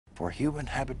for human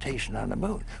habitation on the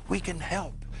moon. We can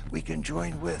help. We can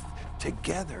join with.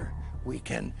 Together, we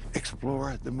can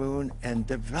explore the moon and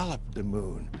develop the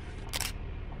moon.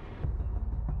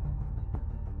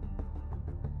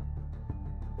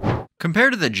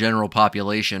 Compared to the general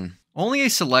population, only a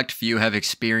select few have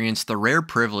experienced the rare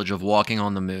privilege of walking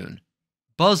on the moon.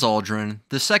 Buzz Aldrin,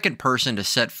 the second person to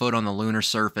set foot on the lunar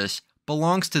surface,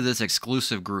 belongs to this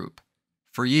exclusive group.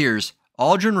 For years,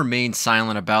 Aldrin remained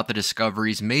silent about the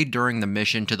discoveries made during the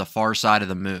mission to the far side of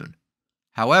the moon.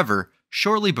 However,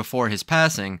 shortly before his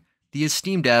passing, the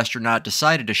esteemed astronaut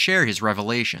decided to share his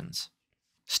revelations.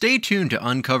 Stay tuned to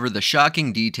uncover the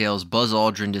shocking details Buzz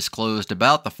Aldrin disclosed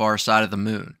about the far side of the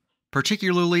moon,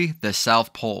 particularly the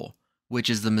South Pole, which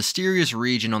is the mysterious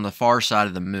region on the far side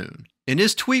of the moon. In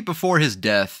his tweet before his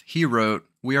death, he wrote,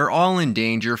 "We are all in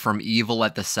danger from evil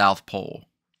at the South Pole."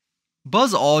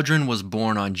 Buzz Aldrin was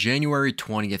born on January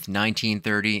 20th,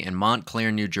 1930 in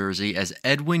Montclair, New Jersey as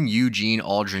Edwin Eugene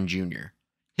Aldrin Jr.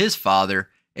 His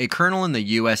father, a colonel in the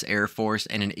U.S. Air Force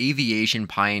and an aviation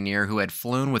pioneer who had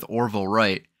flown with Orville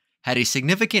Wright, had a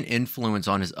significant influence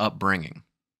on his upbringing.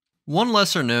 One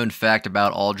lesser-known fact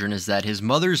about Aldrin is that his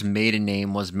mother's maiden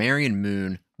name was Marion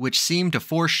Moon, which seemed to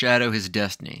foreshadow his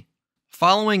destiny.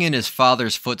 Following in his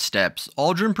father's footsteps,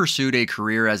 Aldrin pursued a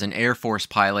career as an Air Force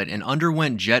pilot and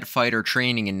underwent jet fighter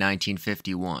training in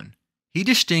 1951. He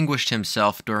distinguished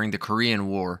himself during the Korean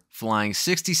War, flying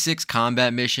 66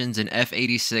 combat missions in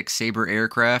F-86 Sabre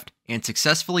aircraft and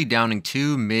successfully downing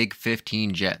 2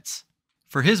 MiG-15 jets.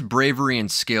 For his bravery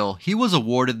and skill, he was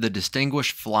awarded the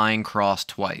Distinguished Flying Cross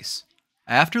twice.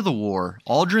 After the war,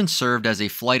 Aldrin served as a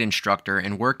flight instructor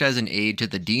and worked as an aide to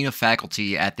the Dean of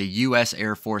Faculty at the U.S.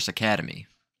 Air Force Academy.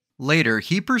 Later,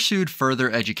 he pursued further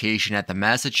education at the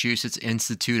Massachusetts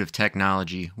Institute of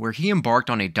Technology, where he embarked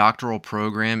on a doctoral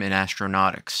program in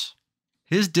astronautics.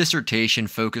 His dissertation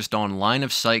focused on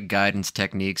line-of-sight guidance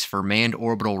techniques for manned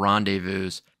orbital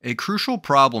rendezvous, a crucial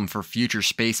problem for future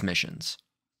space missions.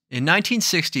 In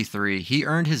 1963, he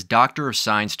earned his Doctor of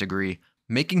Science degree,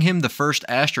 making him the first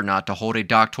astronaut to hold a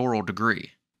doctoral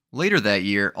degree. Later that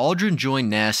year, Aldrin joined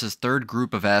NASA's third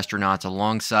group of astronauts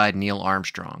alongside Neil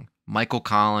Armstrong, Michael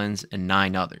Collins, and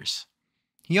 9 others.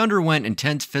 He underwent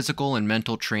intense physical and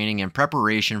mental training in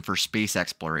preparation for space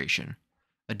exploration.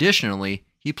 Additionally,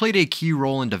 he played a key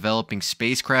role in developing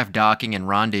spacecraft docking and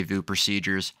rendezvous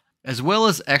procedures, as well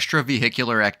as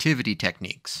extravehicular activity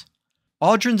techniques.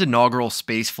 Aldrin's inaugural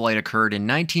spaceflight occurred in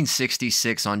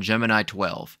 1966 on Gemini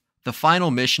 12, the final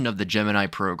mission of the Gemini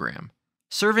program.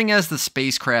 Serving as the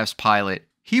spacecraft's pilot,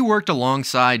 he worked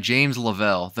alongside James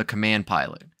Lovell, the command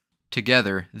pilot.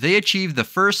 Together, they achieved the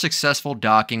first successful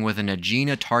docking with an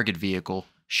Agena target vehicle,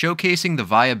 showcasing the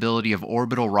viability of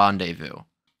orbital rendezvous.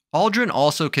 Aldrin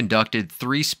also conducted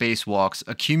 3 spacewalks,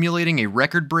 accumulating a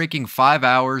record-breaking 5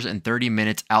 hours and 30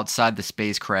 minutes outside the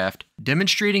spacecraft,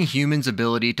 demonstrating humans'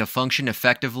 ability to function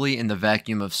effectively in the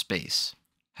vacuum of space.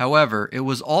 However, it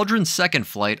was Aldrin's second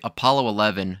flight, Apollo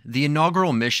 11, the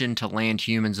inaugural mission to land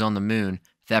humans on the moon,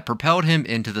 that propelled him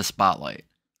into the spotlight.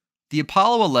 The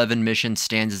Apollo 11 mission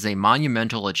stands as a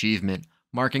monumental achievement,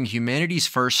 marking humanity's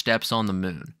first steps on the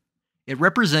moon. It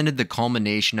represented the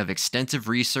culmination of extensive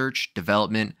research,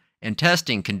 development, and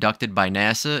testing conducted by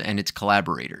NASA and its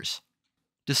collaborators.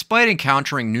 Despite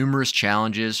encountering numerous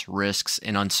challenges, risks,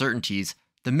 and uncertainties,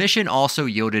 the mission also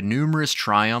yielded numerous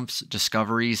triumphs,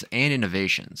 discoveries, and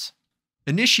innovations.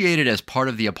 Initiated as part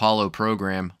of the Apollo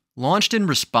program, launched in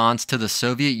response to the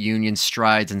Soviet Union's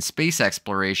strides in space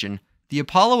exploration, the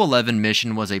Apollo 11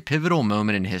 mission was a pivotal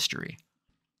moment in history.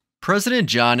 President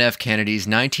John F. Kennedy's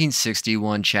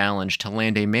 1961 challenge to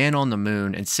land a man on the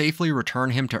moon and safely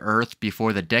return him to Earth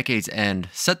before the decade's end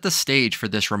set the stage for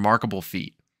this remarkable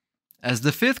feat. As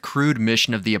the 5th crewed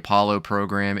mission of the Apollo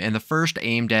program and the first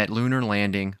aimed at lunar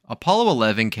landing, Apollo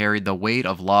 11 carried the weight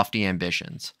of lofty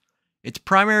ambitions. Its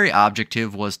primary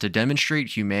objective was to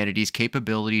demonstrate humanity's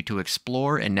capability to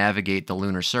explore and navigate the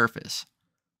lunar surface.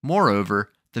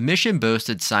 Moreover, the mission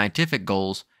boasted scientific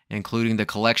goals, including the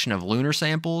collection of lunar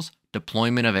samples,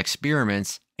 deployment of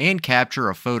experiments, and capture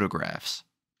of photographs.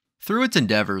 Through its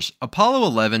endeavors, Apollo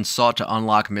 11 sought to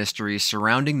unlock mysteries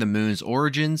surrounding the moon's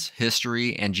origins,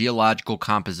 history, and geological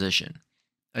composition.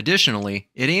 Additionally,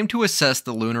 it aimed to assess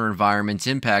the lunar environment's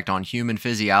impact on human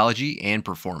physiology and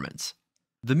performance.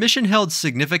 The mission held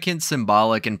significant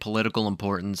symbolic and political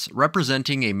importance,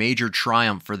 representing a major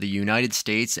triumph for the United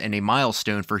States and a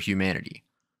milestone for humanity.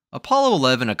 Apollo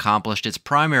 11 accomplished its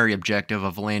primary objective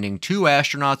of landing 2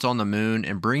 astronauts on the moon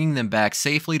and bringing them back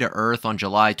safely to Earth on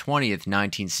July 20,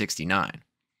 1969.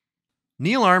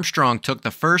 Neil Armstrong took the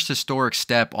first historic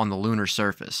step on the lunar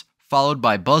surface, followed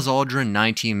by Buzz Aldrin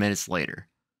 19 minutes later.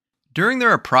 During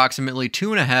their approximately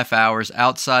 2.5 hours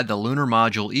outside the lunar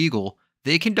module Eagle,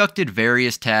 they conducted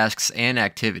various tasks and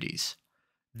activities.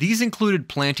 These included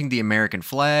planting the American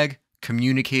flag,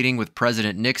 communicating with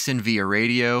President Nixon via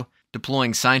radio,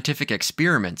 deploying scientific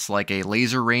experiments like a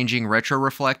laser-ranging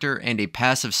retroreflector and a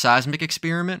passive seismic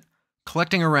experiment,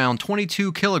 collecting around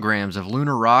 22 kilograms of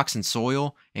lunar rocks and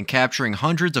soil, and capturing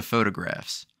hundreds of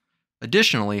photographs.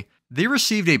 Additionally, they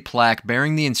received a plaque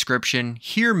bearing the inscription,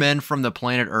 "Here men from the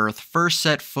planet Earth first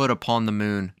set foot upon the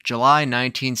moon, July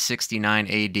 1969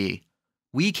 AD.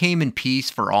 We came in peace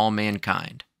for all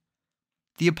mankind."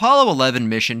 The Apollo 11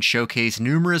 mission showcased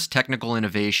numerous technical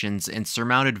innovations and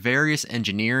surmounted various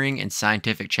engineering and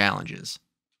scientific challenges.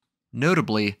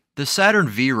 Notably, the Saturn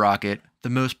V rocket, the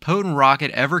most potent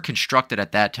rocket ever constructed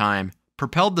at that time,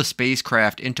 propelled the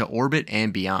spacecraft into orbit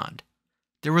and beyond.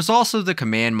 There was also the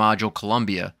command module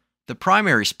Columbia, the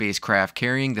primary spacecraft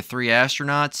carrying the 3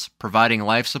 astronauts, providing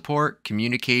life support,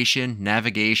 communication,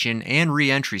 navigation, and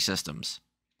re-entry systems.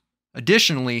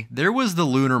 Additionally, there was the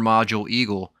lunar module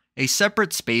Eagle, a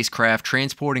separate spacecraft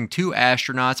transporting 2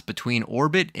 astronauts between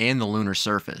orbit and the lunar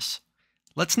surface.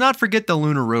 Let's not forget the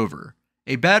lunar rover,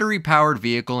 a battery-powered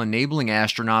vehicle enabling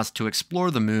astronauts to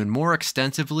explore the moon more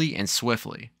extensively and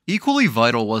swiftly. Equally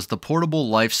vital was the portable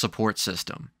life support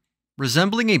system,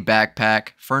 resembling a backpack,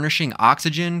 furnishing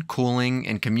oxygen, cooling,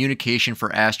 and communication for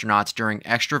astronauts during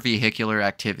extravehicular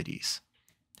activities.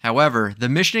 However, the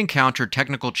mission encountered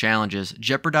technical challenges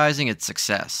jeopardizing its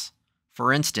success.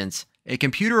 For instance, a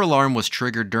computer alarm was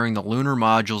triggered during the lunar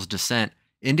module's descent,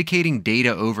 indicating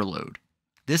data overload.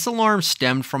 This alarm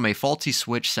stemmed from a faulty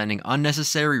switch sending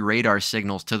unnecessary radar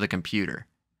signals to the computer.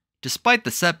 Despite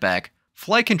the setback,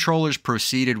 flight controllers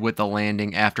proceeded with the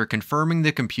landing after confirming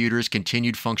the computer's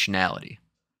continued functionality.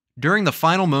 During the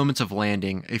final moments of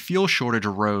landing, a fuel shortage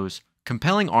arose,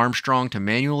 compelling Armstrong to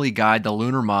manually guide the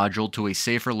lunar module to a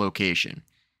safer location.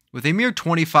 With a mere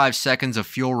 25 seconds of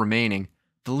fuel remaining,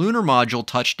 the lunar module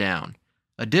touched down.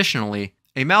 Additionally,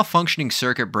 a malfunctioning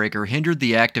circuit breaker hindered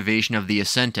the activation of the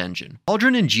ascent engine.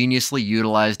 Aldrin ingeniously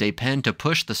utilized a pen to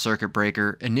push the circuit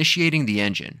breaker, initiating the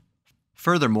engine.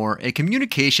 Furthermore, a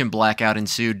communication blackout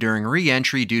ensued during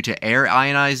re-entry due to air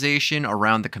ionization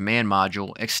around the command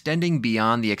module, extending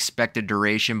beyond the expected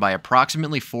duration by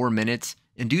approximately 4 minutes,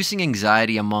 inducing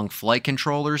anxiety among flight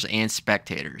controllers and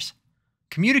spectators.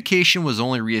 Communication was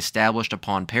only re-established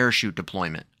upon parachute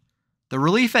deployment. The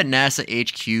relief at NASA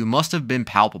HQ must have been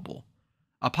palpable.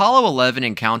 Apollo 11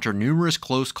 encountered numerous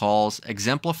close calls,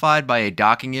 exemplified by a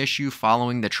docking issue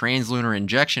following the translunar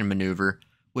injection maneuver,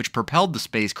 which propelled the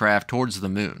spacecraft towards the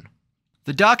moon.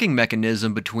 The docking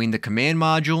mechanism between the command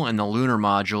module and the lunar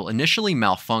module initially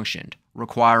malfunctioned,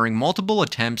 requiring multiple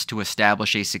attempts to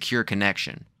establish a secure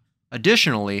connection.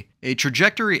 Additionally, a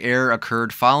trajectory error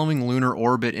occurred following lunar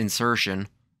orbit insertion,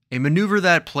 a maneuver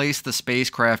that placed the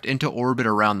spacecraft into orbit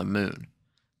around the moon.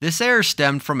 This error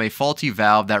stemmed from a faulty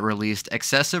valve that released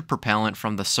excessive propellant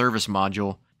from the service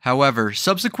module. However,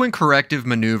 subsequent corrective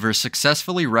maneuvers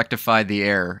successfully rectified the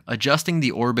error, adjusting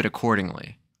the orbit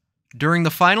accordingly. During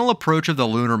the final approach of the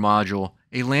lunar module,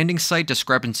 a landing site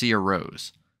discrepancy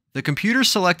arose. The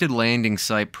computer-selected landing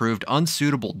site proved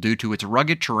unsuitable due to its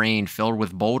rugged terrain filled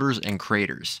with boulders and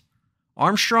craters.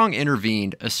 Armstrong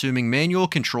intervened, assuming manual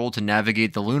control to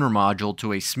navigate the lunar module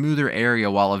to a smoother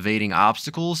area while evading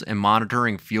obstacles and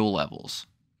monitoring fuel levels.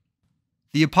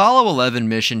 The Apollo 11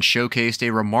 mission showcased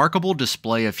a remarkable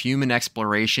display of human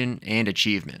exploration and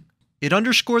achievement. It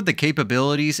underscored the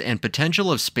capabilities and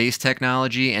potential of space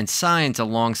technology and science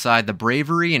alongside the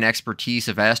bravery and expertise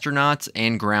of astronauts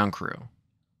and ground crew.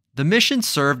 The mission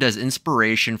served as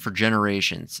inspiration for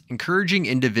generations, encouraging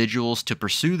individuals to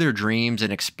pursue their dreams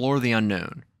and explore the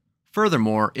unknown.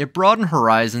 Furthermore, it broadened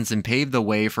horizons and paved the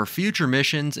way for future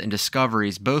missions and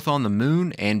discoveries both on the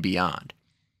moon and beyond.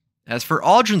 As for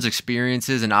Aldrin's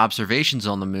experiences and observations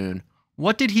on the moon,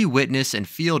 what did he witness and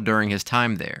feel during his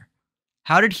time there?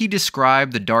 How did he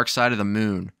describe the dark side of the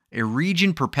moon, a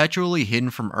region perpetually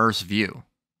hidden from Earth's view?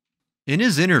 In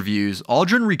his interviews,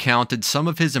 Aldrin recounted some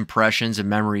of his impressions and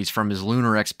memories from his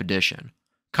lunar expedition.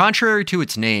 Contrary to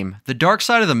its name, the dark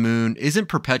side of the moon isn't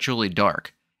perpetually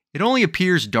dark. It only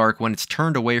appears dark when it's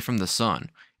turned away from the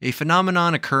sun, a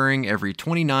phenomenon occurring every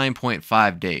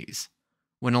 29.5 days.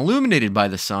 When illuminated by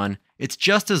the sun, it's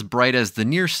just as bright as the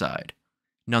near side.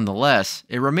 Nonetheless,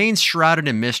 it remains shrouded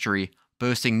in mystery,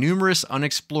 boasting numerous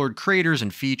unexplored craters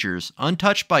and features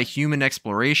untouched by human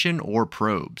exploration or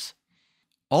probes.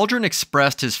 Aldrin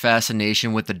expressed his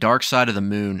fascination with the dark side of the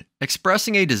moon,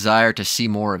 expressing a desire to see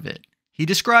more of it. He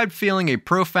described feeling a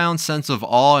profound sense of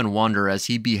awe and wonder as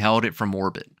he beheld it from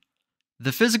orbit.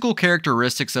 The physical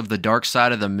characteristics of the dark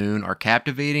side of the moon are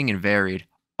captivating and varied,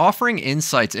 offering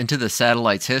insights into the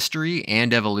satellite's history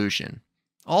and evolution.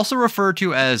 Also referred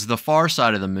to as the far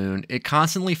side of the moon, it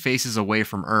constantly faces away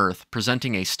from Earth,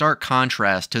 presenting a stark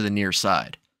contrast to the near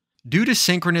side. Due to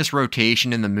synchronous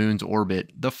rotation in the moon's orbit,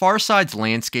 the far side's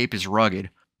landscape is rugged,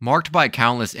 marked by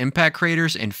countless impact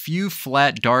craters and few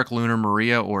flat dark lunar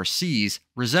maria or seas,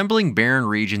 resembling barren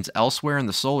regions elsewhere in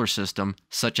the solar system,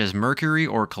 such as Mercury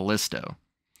or Callisto.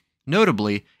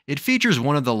 Notably, it features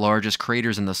one of the largest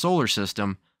craters in the solar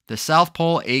system, the South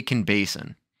Pole Aitken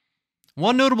Basin.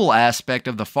 One notable aspect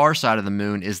of the far side of the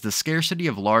moon is the scarcity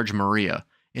of large maria,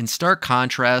 in stark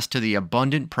contrast to the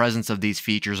abundant presence of these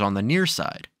features on the near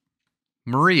side.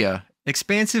 Maria,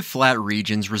 expansive flat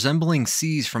regions resembling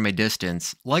seas from a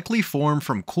distance, likely formed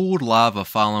from cooled lava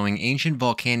following ancient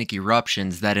volcanic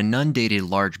eruptions that inundated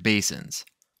large basins.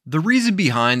 The reason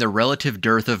behind the relative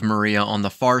dearth of maria on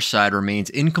the far side remains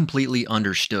incompletely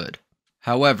understood.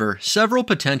 However, several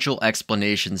potential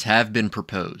explanations have been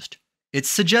proposed. It's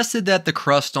suggested that the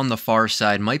crust on the far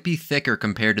side might be thicker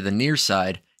compared to the near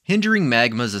side, hindering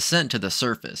magma's ascent to the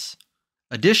surface.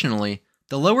 Additionally,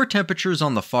 the lower temperatures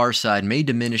on the far side may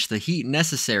diminish the heat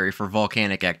necessary for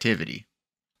volcanic activity.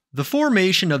 The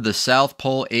formation of the South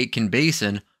Pole Aitken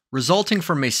Basin, resulting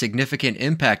from a significant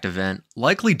impact event,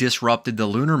 likely disrupted the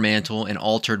lunar mantle and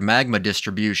altered magma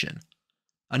distribution.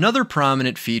 Another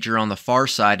prominent feature on the far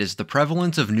side is the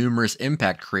prevalence of numerous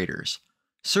impact craters,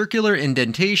 circular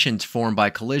indentations formed by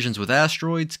collisions with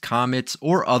asteroids, comets,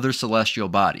 or other celestial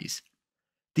bodies.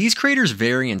 These craters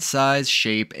vary in size,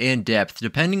 shape, and depth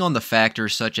depending on the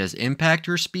factors such as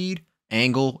impactor speed,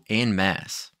 angle, and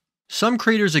mass. Some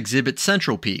craters exhibit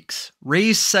central peaks,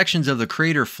 raised sections of the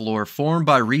crater floor formed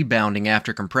by rebounding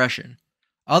after compression.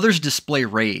 Others display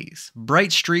rays,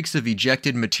 bright streaks of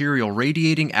ejected material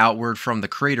radiating outward from the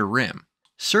crater rim.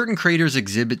 Certain craters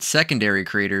exhibit secondary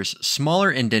craters,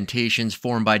 smaller indentations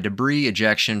formed by debris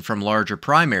ejection from larger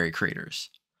primary craters.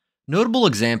 Notable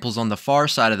examples on the far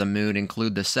side of the moon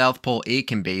include the South Pole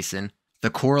Aitken Basin, the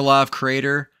Korolev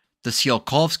crater, the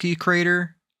Tsiolkovsky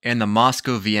crater, and the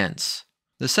Moscoviense.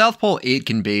 The South Pole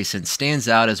Aitken Basin stands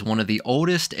out as one of the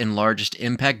oldest and largest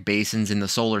impact basins in the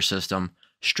solar system,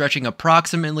 stretching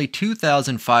approximately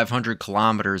 2,500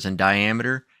 kilometers in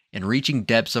diameter and reaching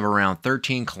depths of around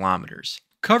 13 kilometers.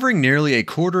 Covering nearly a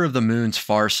quarter of the moon's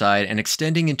far side and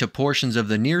extending into portions of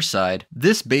the near side,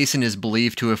 this basin is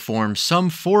believed to have formed some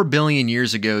 4 billion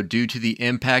years ago due to the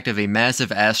impact of a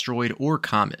massive asteroid or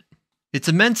comet. Its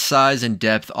immense size and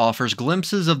depth offers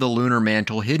glimpses of the lunar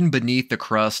mantle hidden beneath the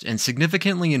crust and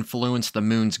significantly influenced the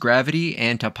moon's gravity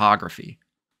and topography.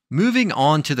 Moving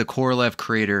on to the Korolev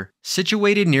crater,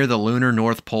 situated near the lunar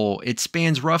North Pole, it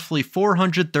spans roughly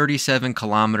 437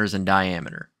 kilometers in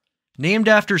diameter. Named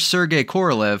after Sergei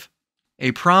Korolev,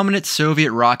 a prominent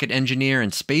Soviet rocket engineer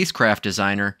and spacecraft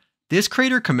designer, this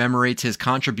crater commemorates his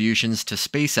contributions to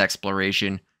space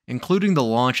exploration, including the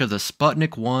launch of the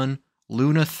Sputnik 1,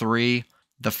 Luna 3,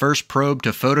 the first probe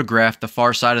to photograph the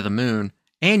far side of the moon,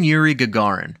 and Yuri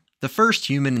Gagarin, the first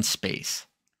human in space.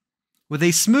 With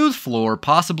a smooth floor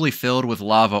possibly filled with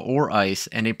lava or ice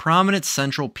and a prominent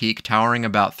central peak towering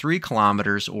about 3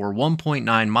 kilometers or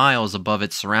 1.9 miles above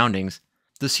its surroundings,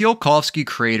 the Tsiolkovsky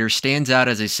crater stands out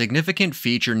as a significant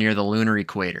feature near the lunar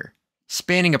equator.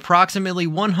 Spanning approximately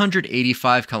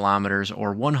 185 kilometers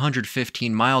or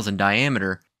 115 miles in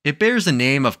diameter, it bears the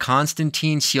name of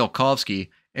Konstantin Tsiolkovsky,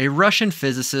 a Russian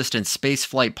physicist and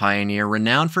spaceflight pioneer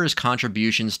renowned for his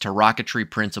contributions to rocketry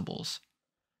principles.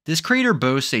 This crater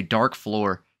boasts a dark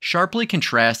floor, sharply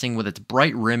contrasting with its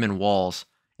bright rim and walls,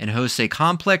 and hosts a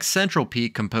complex central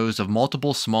peak composed of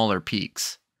multiple smaller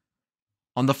peaks.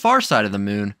 On the far side of the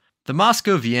moon, the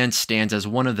Moscoviense stands as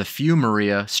one of the few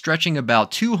maria stretching about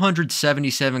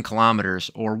 277 kilometers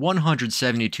or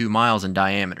 172 miles in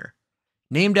diameter.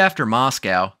 Named after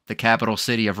Moscow, the capital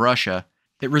city of Russia,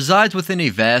 it resides within a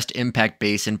vast impact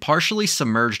basin partially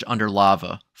submerged under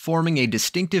lava, forming a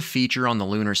distinctive feature on the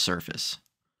lunar surface.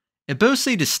 It boasts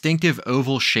a distinctive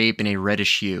oval shape and a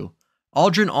reddish hue.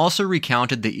 Aldrin also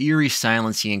recounted the eerie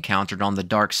silence he encountered on the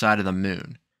dark side of the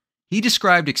moon. He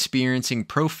described experiencing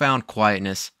profound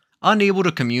quietness, unable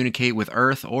to communicate with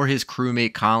Earth or his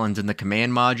crewmate Collins in the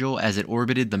command module as it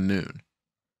orbited the moon.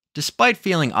 Despite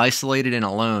feeling isolated and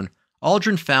alone,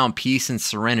 Aldrin found peace and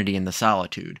serenity in the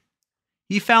solitude.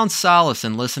 He found solace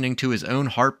in listening to his own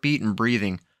heartbeat and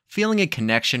breathing, feeling a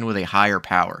connection with a higher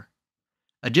power.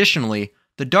 Additionally,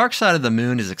 the dark side of the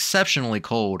moon is exceptionally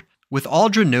cold, with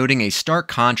Aldrin noting a stark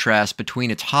contrast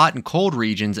between its hot and cold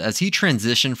regions as he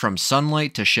transitioned from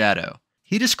sunlight to shadow.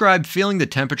 He described feeling the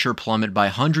temperature plummet by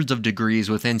hundreds of degrees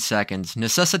within seconds,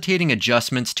 necessitating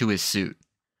adjustments to his suit.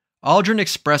 Aldrin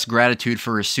expressed gratitude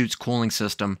for his suit's cooling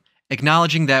system,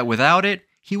 acknowledging that without it,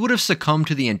 he would have succumbed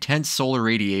to the intense solar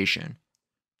radiation.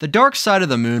 The dark side of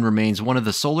the moon remains one of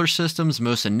the solar system's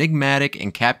most enigmatic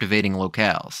and captivating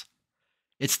locales.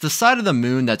 It's the side of the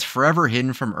moon that's forever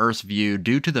hidden from Earth's view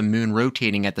due to the moon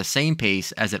rotating at the same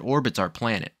pace as it orbits our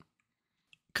planet.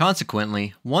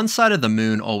 Consequently, one side of the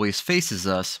moon always faces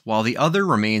us while the other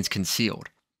remains concealed.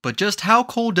 But just how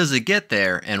cold does it get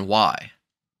there and why?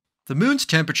 The moon's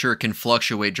temperature can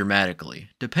fluctuate dramatically,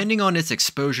 depending on its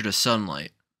exposure to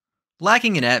sunlight.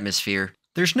 Lacking an atmosphere,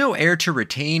 there's no air to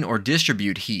retain or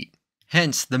distribute heat.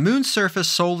 Hence, the moon's surface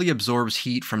solely absorbs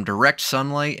heat from direct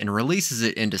sunlight and releases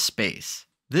it into space.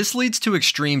 This leads to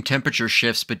extreme temperature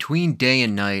shifts between day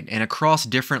and night and across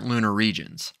different lunar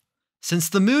regions. Since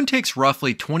the moon takes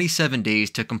roughly 27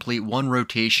 days to complete one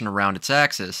rotation around its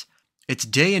axis, its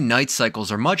day and night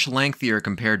cycles are much lengthier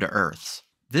compared to Earth's.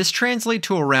 This translates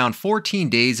to around 14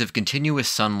 days of continuous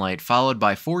sunlight followed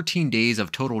by 14 days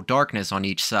of total darkness on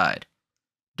each side.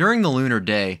 During the lunar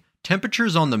day,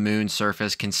 temperatures on the moon's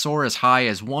surface can soar as high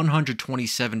as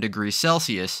 127 degrees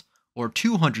Celsius or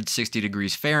 260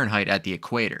 degrees Fahrenheit at the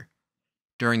equator.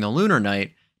 During the lunar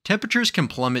night, temperatures can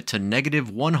plummet to negative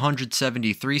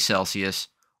 173 Celsius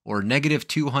or negative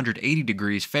 280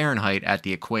 degrees Fahrenheit at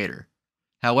the equator.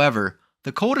 However,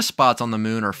 the coldest spots on the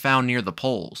moon are found near the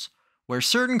poles, where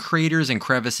certain craters and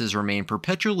crevices remain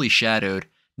perpetually shadowed,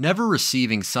 never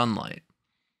receiving sunlight.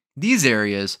 These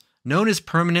areas, known as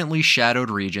permanently shadowed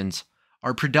regions,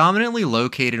 are predominantly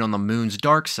located on the moon's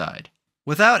dark side.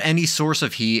 Without any source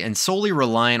of heat and solely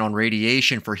reliant on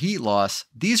radiation for heat loss,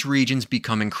 these regions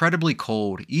become incredibly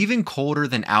cold, even colder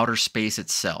than outer space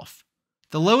itself.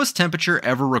 The lowest temperature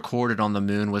ever recorded on the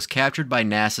moon was captured by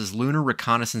NASA's Lunar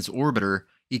Reconnaissance Orbiter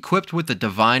equipped with the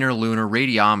Diviner Lunar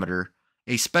Radiometer,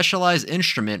 a specialized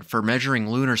instrument for measuring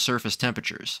lunar surface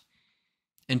temperatures.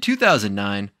 In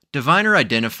 2009, Diviner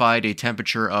identified a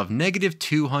temperature of negative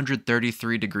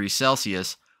 233 degrees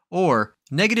Celsius or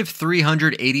negative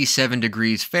 387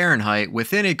 degrees Fahrenheit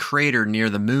within a crater near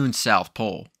the moon's south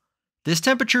pole. This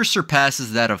temperature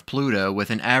surpasses that of Pluto with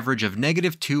an average of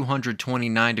negative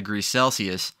 229 degrees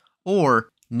Celsius or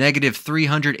negative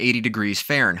 380 degrees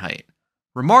Fahrenheit.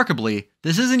 Remarkably,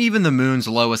 this isn't even the moon's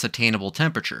lowest attainable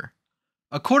temperature.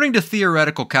 According to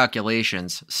theoretical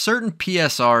calculations, certain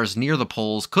PSRs near the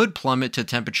poles could plummet to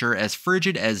temperature as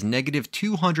frigid as negative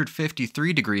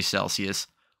 253 degrees Celsius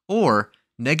or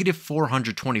negative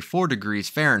 424 degrees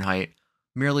Fahrenheit,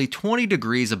 merely 20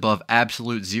 degrees above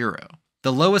absolute zero.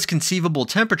 The lowest conceivable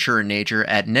temperature in nature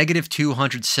at negative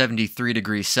 273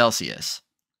 degrees Celsius.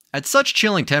 At such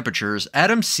chilling temperatures,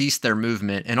 atoms cease their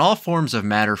movement and all forms of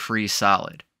matter freeze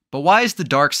solid. But why is the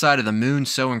dark side of the moon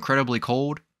so incredibly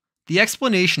cold? The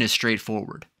explanation is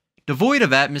straightforward. Devoid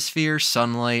of atmosphere,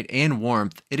 sunlight, and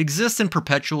warmth, it exists in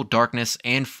perpetual darkness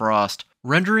and frost,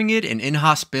 rendering it an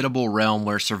inhospitable realm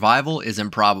where survival is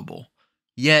improbable.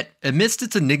 Yet, amidst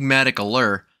its enigmatic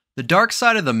allure, the dark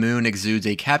side of the moon exudes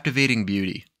a captivating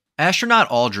beauty. Astronaut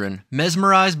Aldrin,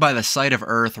 mesmerized by the sight of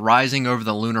Earth rising over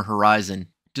the lunar horizon,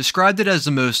 described it as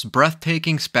the most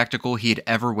breathtaking spectacle he had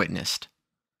ever witnessed.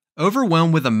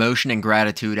 Overwhelmed with emotion and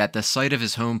gratitude at the sight of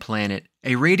his home planet,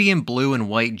 a radiant blue and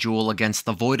white jewel against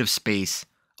the void of space,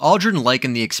 Aldrin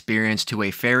likened the experience to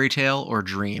a fairy tale or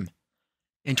dream.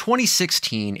 In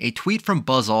 2016, a tweet from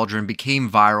Buzz Aldrin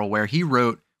became viral where he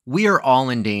wrote, "We are all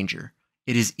in danger.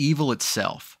 It is evil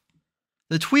itself."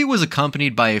 The tweet was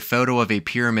accompanied by a photo of a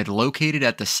pyramid located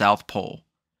at the South Pole.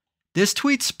 This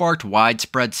tweet sparked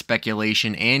widespread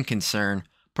speculation and concern,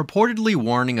 purportedly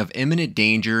warning of imminent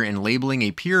danger and labeling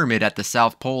a pyramid at the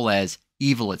South Pole as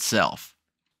evil itself.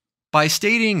 By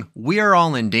stating, "We are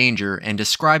all in danger," and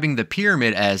describing the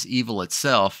pyramid as evil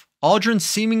itself, Aldrin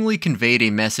seemingly conveyed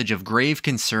a message of grave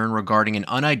concern regarding an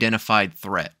unidentified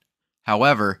threat.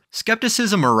 However,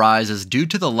 skepticism arises due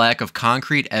to the lack of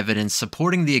concrete evidence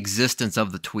supporting the existence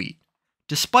of the tweet.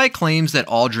 Despite claims that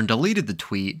Aldrin deleted the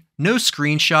tweet, no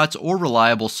screenshots or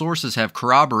reliable sources have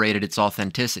corroborated its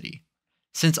authenticity.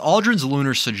 Since Aldrin's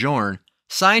lunar sojourn,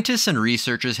 scientists and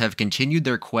researchers have continued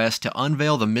their quest to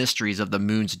unveil the mysteries of the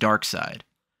moon's dark side.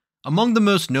 Among the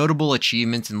most notable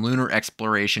achievements in lunar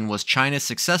exploration was China's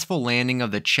successful landing of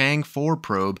the Chang'e 4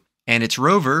 probe and its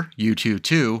rover,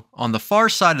 Yutu-2, on the far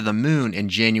side of the moon in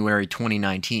January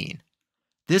 2019.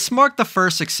 This marked the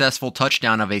first successful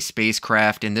touchdown of a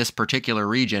spacecraft in this particular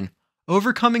region,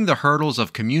 overcoming the hurdles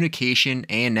of communication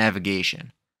and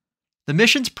navigation. The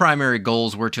mission's primary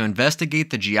goals were to investigate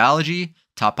the geology,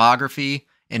 topography,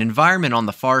 and environment on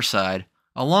the far side,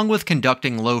 along with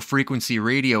conducting low-frequency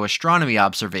radio astronomy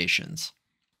observations.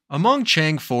 Among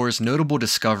Chang 4's notable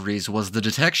discoveries was the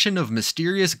detection of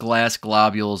mysterious glass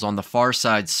globules on the far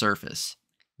side's surface.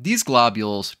 These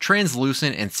globules,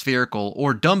 translucent and spherical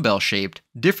or dumbbell-shaped,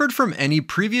 differed from any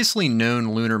previously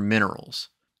known lunar minerals.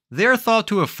 They are thought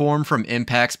to have formed from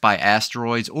impacts by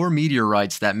asteroids or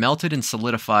meteorites that melted and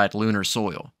solidified lunar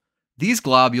soil. These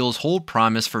globules hold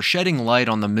promise for shedding light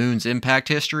on the moon's impact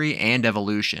history and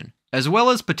evolution, as well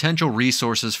as potential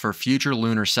resources for future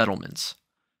lunar settlements.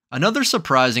 Another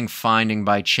surprising finding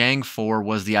by Chang 4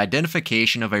 was the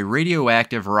identification of a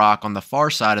radioactive rock on the far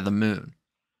side of the moon.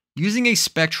 Using a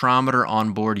spectrometer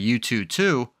on board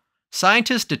U-22,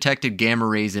 scientists detected gamma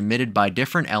rays emitted by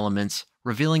different elements,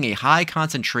 revealing a high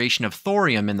concentration of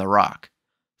thorium in the rock.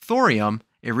 Thorium,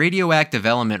 a radioactive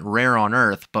element rare on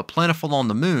Earth but plentiful on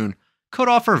the moon, could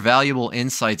offer valuable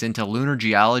insights into lunar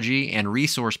geology and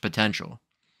resource potential.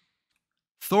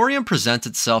 Thorium presents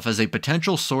itself as a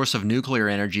potential source of nuclear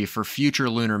energy for future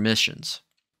lunar missions.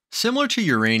 Similar to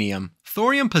uranium,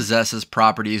 thorium possesses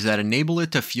properties that enable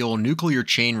it to fuel nuclear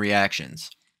chain reactions.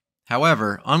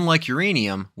 However, unlike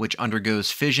uranium, which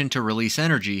undergoes fission to release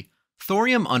energy,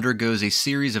 thorium undergoes a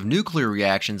series of nuclear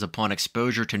reactions upon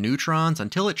exposure to neutrons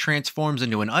until it transforms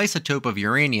into an isotope of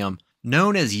uranium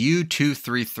known as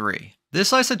U-233.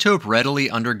 This isotope readily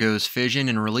undergoes fission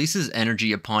and releases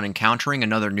energy upon encountering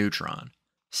another neutron.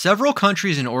 Several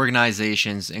countries and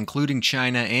organizations, including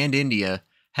China and India,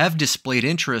 have displayed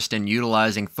interest in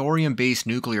utilizing thorium-based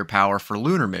nuclear power for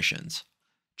lunar missions.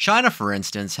 China, for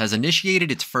instance, has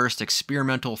initiated its first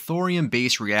experimental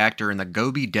thorium-based reactor in the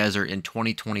Gobi Desert in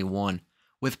 2021,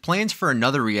 with plans for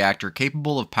another reactor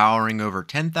capable of powering over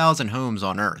 10,000 homes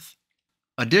on Earth.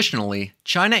 Additionally,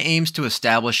 China aims to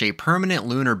establish a permanent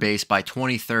lunar base by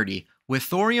 2030, with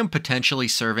thorium potentially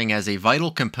serving as a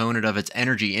vital component of its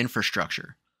energy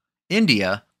infrastructure.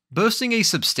 India, boasting a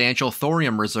substantial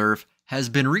thorium reserve, has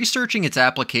been researching its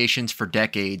applications for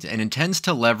decades and intends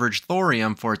to leverage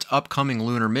thorium for its upcoming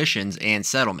lunar missions and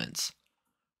settlements.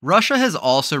 Russia has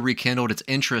also rekindled its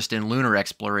interest in lunar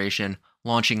exploration,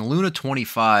 launching Luna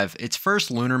 25, its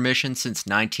first lunar mission since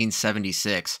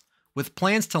 1976, with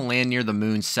plans to land near the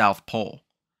moon's south pole.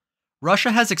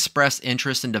 Russia has expressed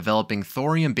interest in developing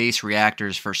thorium-based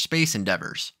reactors for space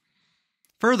endeavors.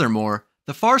 Furthermore,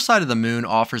 the far side of the moon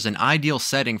offers an ideal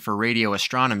setting for radio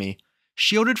astronomy,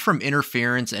 shielded from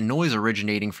interference and noise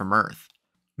originating from Earth.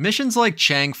 Missions like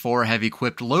Chang 4 have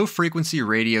equipped low-frequency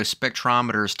radio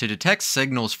spectrometers to detect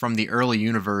signals from the early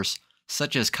universe,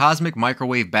 such as cosmic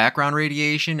microwave background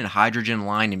radiation and hydrogen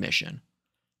line emission.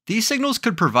 These signals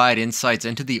could provide insights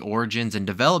into the origins and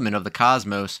development of the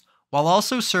cosmos, while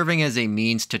also serving as a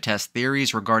means to test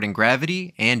theories regarding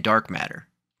gravity and dark matter.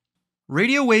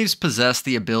 Radio waves possess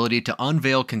the ability to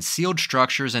unveil concealed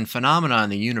structures and phenomena in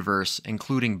the universe,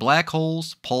 including black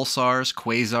holes, pulsars,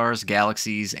 quasars,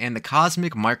 galaxies, and the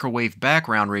cosmic microwave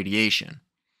background radiation.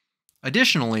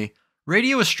 Additionally,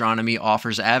 radio astronomy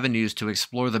offers avenues to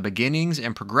explore the beginnings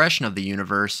and progression of the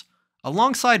universe,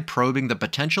 alongside probing the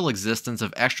potential existence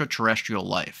of extraterrestrial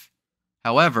life.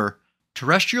 However,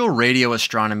 terrestrial radio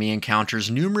astronomy encounters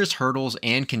numerous hurdles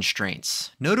and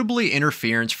constraints, notably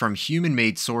interference from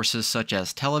human-made sources such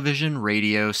as television,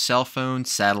 radio, cell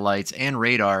phones, satellites, and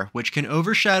radar, which can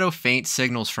overshadow faint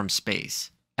signals from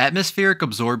space. Atmospheric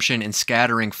absorption and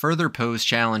scattering further pose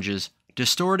challenges,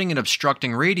 distorting and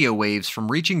obstructing radio waves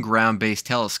from reaching ground-based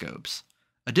telescopes.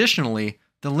 Additionally,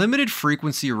 the limited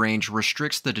frequency range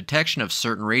restricts the detection of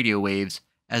certain radio waves,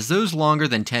 as those longer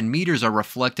than 10 meters are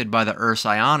reflected by the Earth's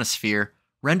ionosphere,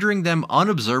 rendering them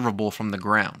unobservable from the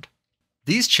ground.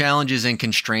 These challenges and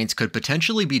constraints could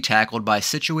potentially be tackled by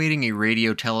situating a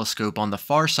radio telescope on the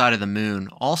far side of the moon,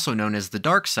 also known as the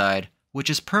dark side, which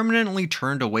is permanently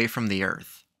turned away from the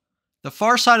Earth. The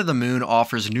far side of the moon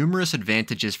offers numerous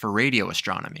advantages for radio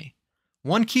astronomy.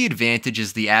 One key advantage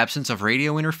is the absence of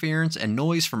radio interference and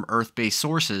noise from Earth-based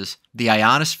sources, the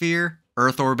ionosphere,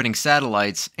 Earth-orbiting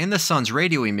satellites, and the sun's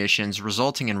radio emissions,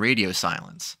 resulting in radio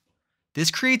silence.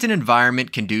 This creates an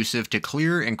environment conducive to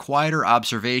clearer and quieter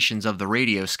observations of the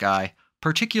radio sky,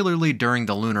 particularly during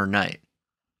the lunar night.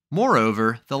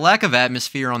 Moreover, the lack of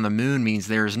atmosphere on the moon means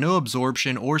there is no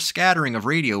absorption or scattering of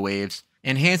radio waves,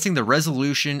 enhancing the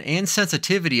resolution and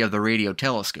sensitivity of the radio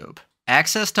telescope.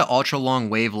 Access to ultra-long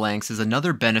wavelengths is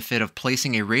another benefit of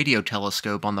placing a radio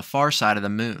telescope on the far side of the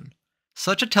moon.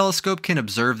 Such a telescope can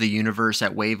observe the universe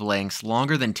at wavelengths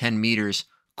longer than 10 meters,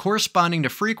 corresponding to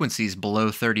frequencies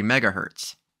below 30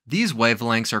 MHz. These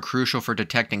wavelengths are crucial for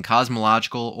detecting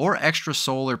cosmological or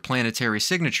extrasolar planetary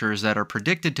signatures that are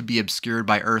predicted to be obscured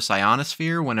by Earth's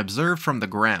ionosphere when observed from the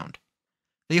ground.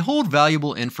 They hold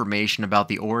valuable information about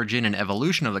the origin and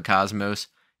evolution of the cosmos,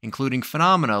 including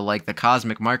phenomena like the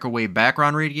cosmic microwave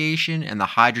background radiation and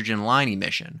the hydrogen line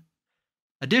emission.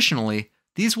 Additionally,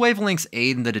 these wavelengths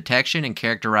aid in the detection and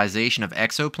characterization of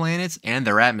exoplanets and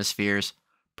their atmospheres,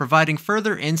 providing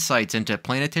further insights into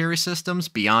planetary systems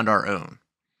beyond our own.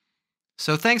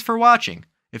 So thanks for watching.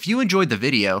 If you enjoyed the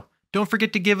video, don't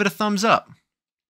forget to give it a thumbs up.